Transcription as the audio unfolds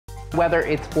Whether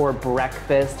it's for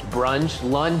breakfast, brunch,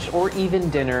 lunch, or even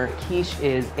dinner, quiche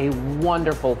is a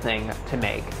wonderful thing to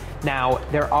make. Now,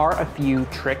 there are a few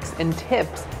tricks and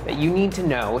tips that you need to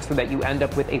know so that you end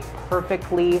up with a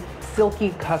perfectly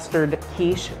silky custard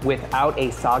quiche without a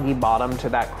soggy bottom to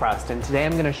that crust. And today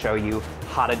I'm gonna show you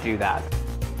how to do that.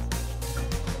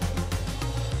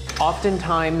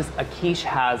 Oftentimes, a quiche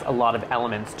has a lot of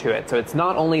elements to it. So it's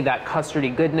not only that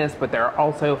custardy goodness, but there are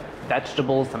also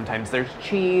vegetables, sometimes there's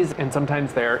cheese, and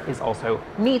sometimes there is also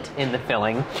meat in the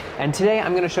filling. And today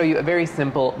I'm gonna show you a very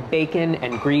simple bacon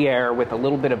and Gruyere with a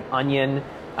little bit of onion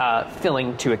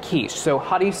filling to a quiche. So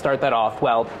how do you start that off?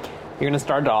 Well, you're gonna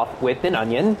start off with an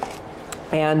onion.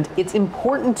 And it's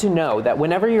important to know that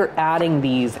whenever you're adding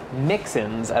these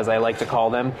mix-ins, as I like to call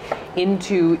them,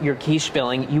 into your quiche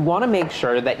filling, you want to make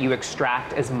sure that you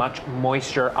extract as much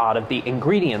moisture out of the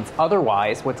ingredients.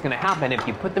 Otherwise, what's going to happen if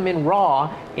you put them in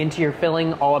raw into your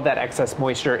filling, all of that excess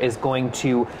moisture is going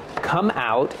to come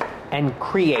out and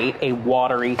create a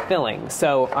watery filling.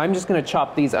 So I'm just going to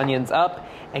chop these onions up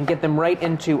and get them right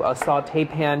into a saute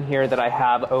pan here that I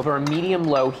have over a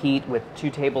medium-low heat with 2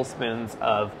 tablespoons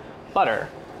of butter.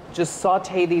 Just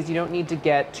saute these. You don't need to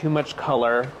get too much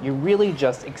color. You're really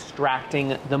just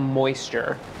extracting the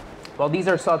moisture. While these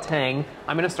are sauteing,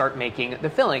 I'm going to start making the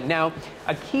filling. Now,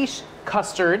 a quiche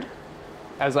custard,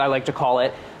 as I like to call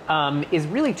it, is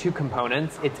really 2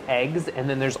 components. It's eggs, and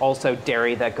then there's also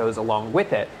dairy that goes along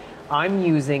with it. I'm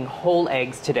using whole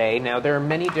eggs today. Now, there are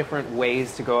many different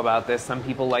ways to go about this. Some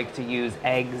people like to use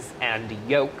eggs and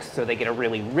yolks, so they get a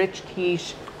really rich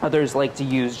quiche. Others like to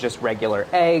use just regular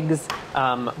eggs,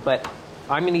 but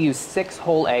I'm gonna use 6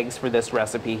 whole eggs for this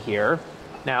recipe here.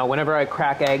 Now, whenever I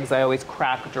crack eggs, I always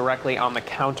crack directly on the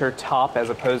countertop as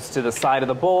opposed to the side of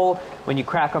the bowl. When you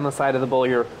crack on the side of the bowl,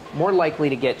 you're more likely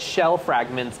to get shell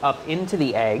fragments up into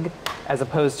the egg as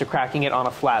opposed to cracking it on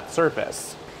a flat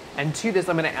surface. And to this,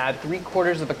 I'm gonna add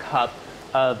 3/4 of a cup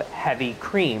of heavy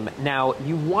cream. Now,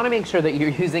 you wanna make sure that you're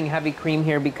using heavy cream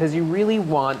here because you really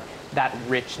want that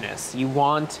richness. You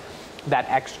want that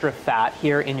extra fat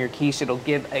here in your quiche. It'll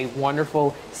give a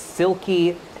wonderful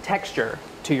silky texture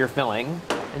to your filling.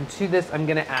 And to this, I'm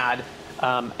gonna add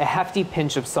a hefty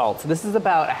pinch of salt. So this is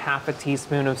about a 1/2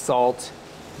 teaspoon of salt.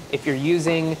 If you're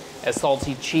using a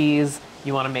salty cheese,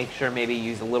 you wanna make sure maybe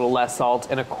use a little less salt,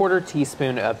 and a 1/4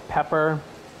 teaspoon of pepper.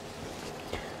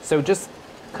 So just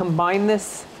combine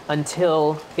this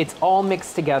until it's all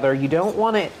mixed together. You don't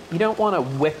want to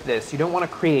whip this. You don't want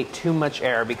to create too much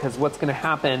air, because what's going to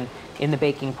happen in the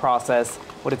baking process,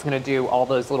 what it's going to do, all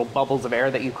those little bubbles of air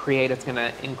that you create, it's going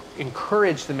to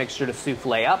encourage the mixture to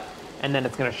souffle up, and then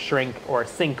it's going to shrink or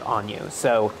sink on you.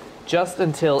 So just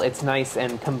until it's nice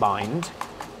and combined.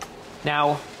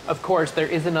 Now, of course, there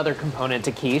is another component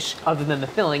to quiche other than the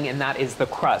filling, and that is the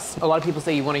crust. A lot of people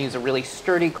say you want to use a really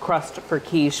sturdy crust for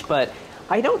quiche, but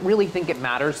I don't really think it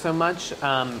matters so much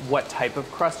what type of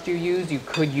crust you use. You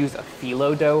could use a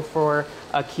phyllo dough for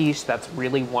a quiche. That's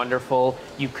really wonderful.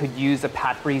 You could use a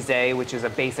pâte brisée, which is a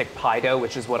basic pie dough,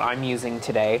 which is what I'm using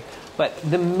today. But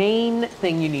the main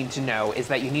thing you need to know is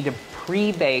that you need to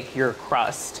pre-bake your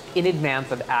crust in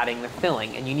advance of adding the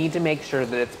filling, and you need to make sure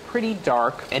that it's pretty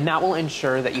dark, and that will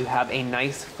ensure that you have a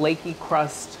nice flaky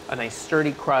crust, a nice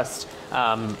sturdy crust,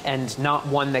 and not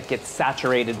one that gets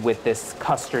saturated with this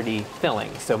custardy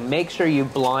filling. So make sure you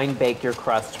blind bake your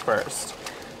crust first.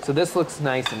 So this looks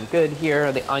nice and good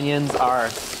here. The onions are,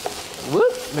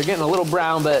 whoop, they're getting a little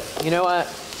brown, but you know what?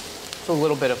 It's a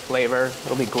little bit of flavor.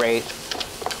 It'll be great.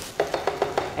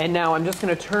 And now I'm just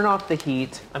gonna turn off the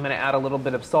heat. I'm gonna add a little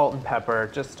bit of salt and pepper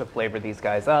just to flavor these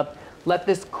guys up. Let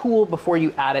this cool before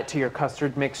you add it to your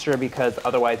custard mixture, because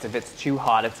otherwise if it's too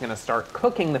hot, it's gonna start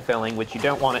cooking the filling, which you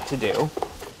don't want it to do.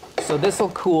 So this will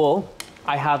cool.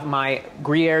 I have my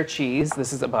Gruyere cheese.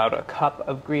 This is about a cup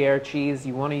of Gruyere cheese.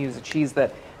 You wanna use a cheese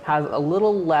that has a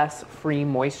little less free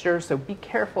moisture, so be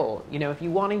careful. You know, if you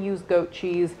wanna use goat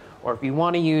cheese, or if you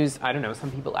want to use, I don't know,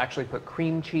 some people actually put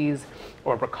cream cheese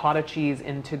or ricotta cheese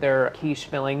into their quiche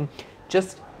filling,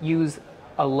 just use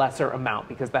a lesser amount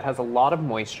because that has a lot of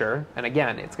moisture, and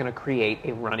again, it's going to create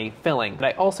a runny filling. But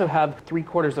I also have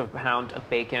 3/4 of a pound of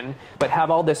bacon, but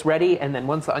have all this ready, and then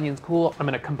once the onions cool, I'm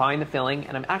going to combine the filling,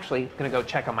 and I'm actually going to go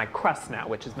check on my crust now,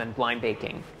 which has been blind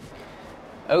baking.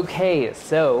 Okay,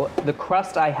 so the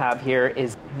crust I have here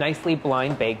is nicely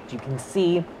blind baked. You can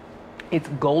see it's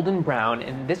golden brown,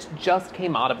 and this just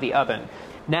came out of the oven.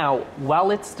 Now, while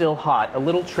it's still hot, a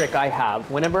little trick I have,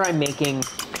 whenever I'm making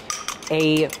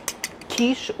a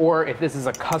quiche, or if this is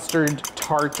a custard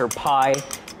tart or pie,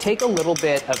 take a little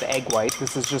bit of egg white.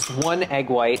 This is just 1 egg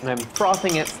white, and I'm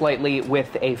frothing it slightly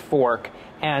with a fork,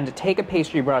 and take a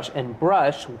pastry brush and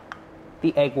brush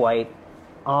the egg white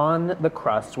on the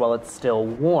crust while it's still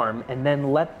warm and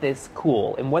then let this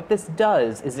cool. And what this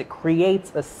does is it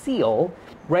creates a seal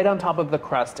right on top of the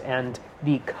crust, and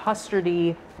the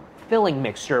custardy filling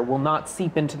mixture will not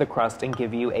seep into the crust and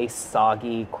give you a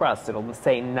soggy crust. It'll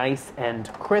stay nice and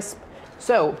crisp.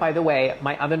 So, by the way,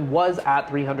 my oven was at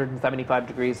 375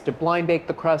 degrees. To blind bake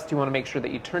the crust, you want to make sure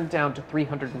that you turn it down to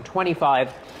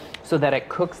 325 so that it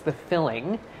cooks the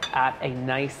filling at a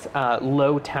nice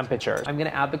low temperature. I'm gonna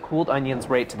add the cooled onions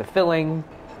right to the filling,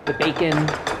 the bacon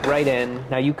right in.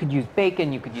 Now you could use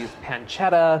bacon, you could use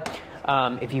pancetta.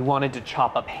 If you wanted to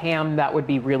chop up ham, that would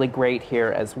be really great here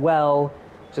as well.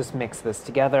 Just mix this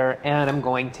together, and I'm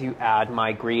going to add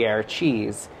my Gruyere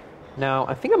cheese. Now,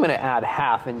 I think I'm gonna add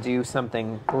half and do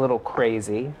something a little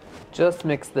crazy. Just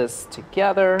mix this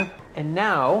together, and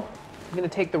now I'm gonna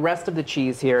take the rest of the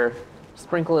cheese here,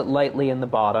 sprinkle it lightly in the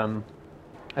bottom.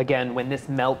 Again, when this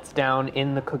melts down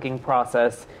in the cooking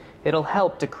process, it'll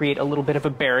help to create a little bit of a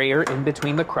barrier in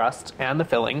between the crust and the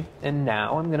filling. And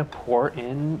now I'm gonna pour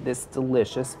in this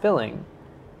delicious filling.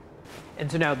 And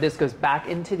so now this goes back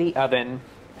into the oven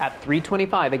at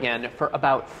 325 again for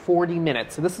about 40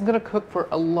 minutes. So this is gonna cook for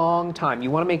a long time.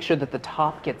 You wanna make sure that the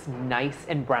top gets nice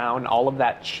and brown. All of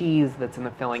that cheese that's in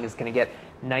the filling is gonna get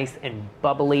nice and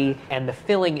bubbly, and the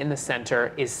filling in the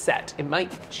center is set. It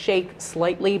might shake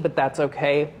slightly, but that's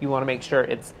okay. You wanna make sure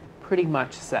it's pretty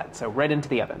much set. So right into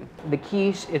the oven. The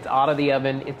quiche, it's out of the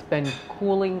oven. It's been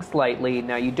cooling slightly.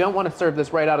 Now you don't want to serve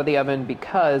this right out of the oven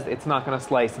because it's not going to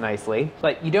slice nicely,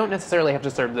 but you don't necessarily have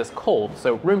to serve this cold.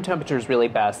 So room temperature is really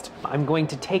best. I'm going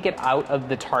to take it out of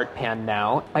the tart pan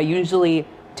now. I usually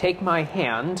take my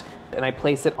hand and I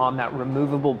place it on that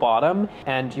removable bottom,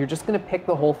 and you're just going to pick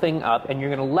the whole thing up and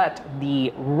you're going to let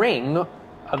the ring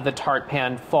of the tart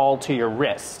pan fall to your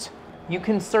wrist. You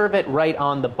can serve it right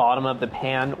on the bottom of the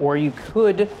pan, or you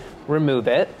could remove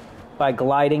it by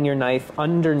gliding your knife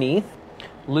underneath,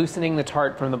 loosening the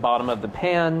tart from the bottom of the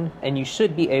pan, and you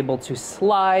should be able to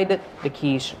slide the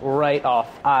quiche right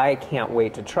off. I can't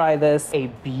wait to try this. A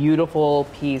beautiful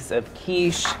piece of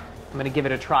quiche. I'm gonna give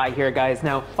it a try here, guys.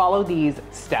 Now, follow these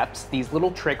steps, these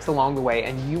little tricks along the way,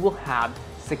 and you will have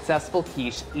successful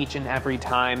quiche each and every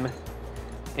time.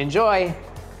 Enjoy!